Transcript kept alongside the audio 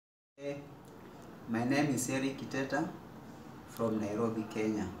My name is Eric Kiteta from Nairobi,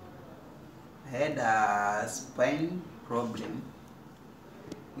 Kenya. I had a spine problem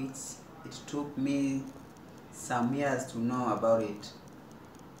which it took me some years to know about it.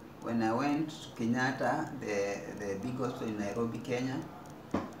 When I went to Kenyatta, the big hospital in Nairobi, Kenya,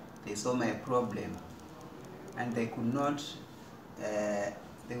 they saw my problem and they could not,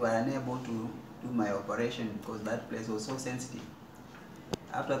 they were unable to do my operation because that place was so sensitive.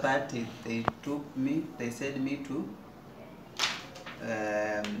 After that, they sent me to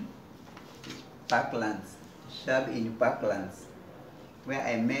Parklands, Shab in Parklands, where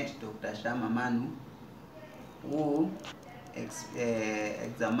I met Dr. Manu, who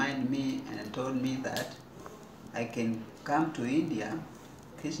examined me and told me that I can come to India,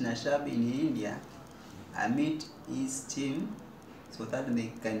 Krishna Shab in India, I meet his team so that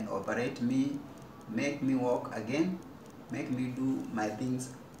they can operate me, make me walk again, make me do my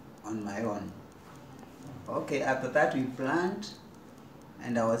things on my own. Okay, after that we planned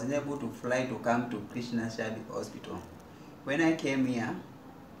and I was able to fly to come to Krishna Shab Hospital. When I came here,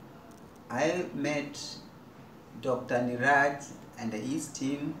 I met Dr. Niraj and his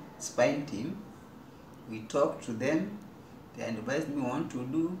team, spine team. We talked to them, they advised me what to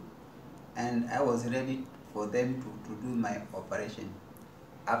do, and I was ready for them to do my operation.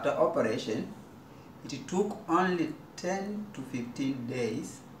 After operation, it took only 10 to 15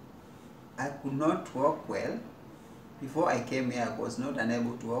 days. I could not walk well. Before I came here, I was not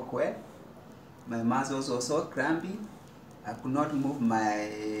unable to walk well. My muscles were so crampy. I could not move my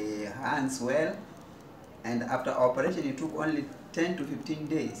hands well. And after operation, it took only 10 to 15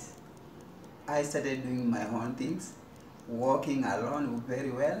 days. I started doing my own things, walking alone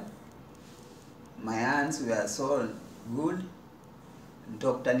very well. My hands were so good.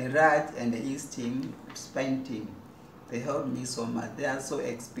 Dr. Niraj and his team, spine team, they helped me so much. They are so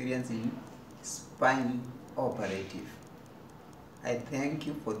experienced in spine operative. I thank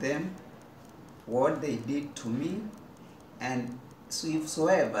you for them, what they did to me, and so if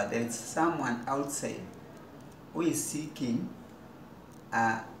soever there is someone outside who is seeking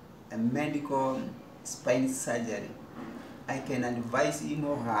a medical spine surgery, I can advise him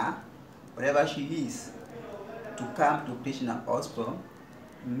or her, wherever she is, to come to Krishna Hospital,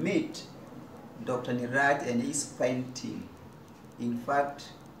 meet Dr. Niraj and his spine team. In fact,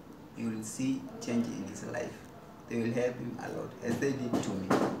 you will see change in his life. They will help him a lot, as they did to me.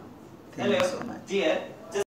 Thank you so much.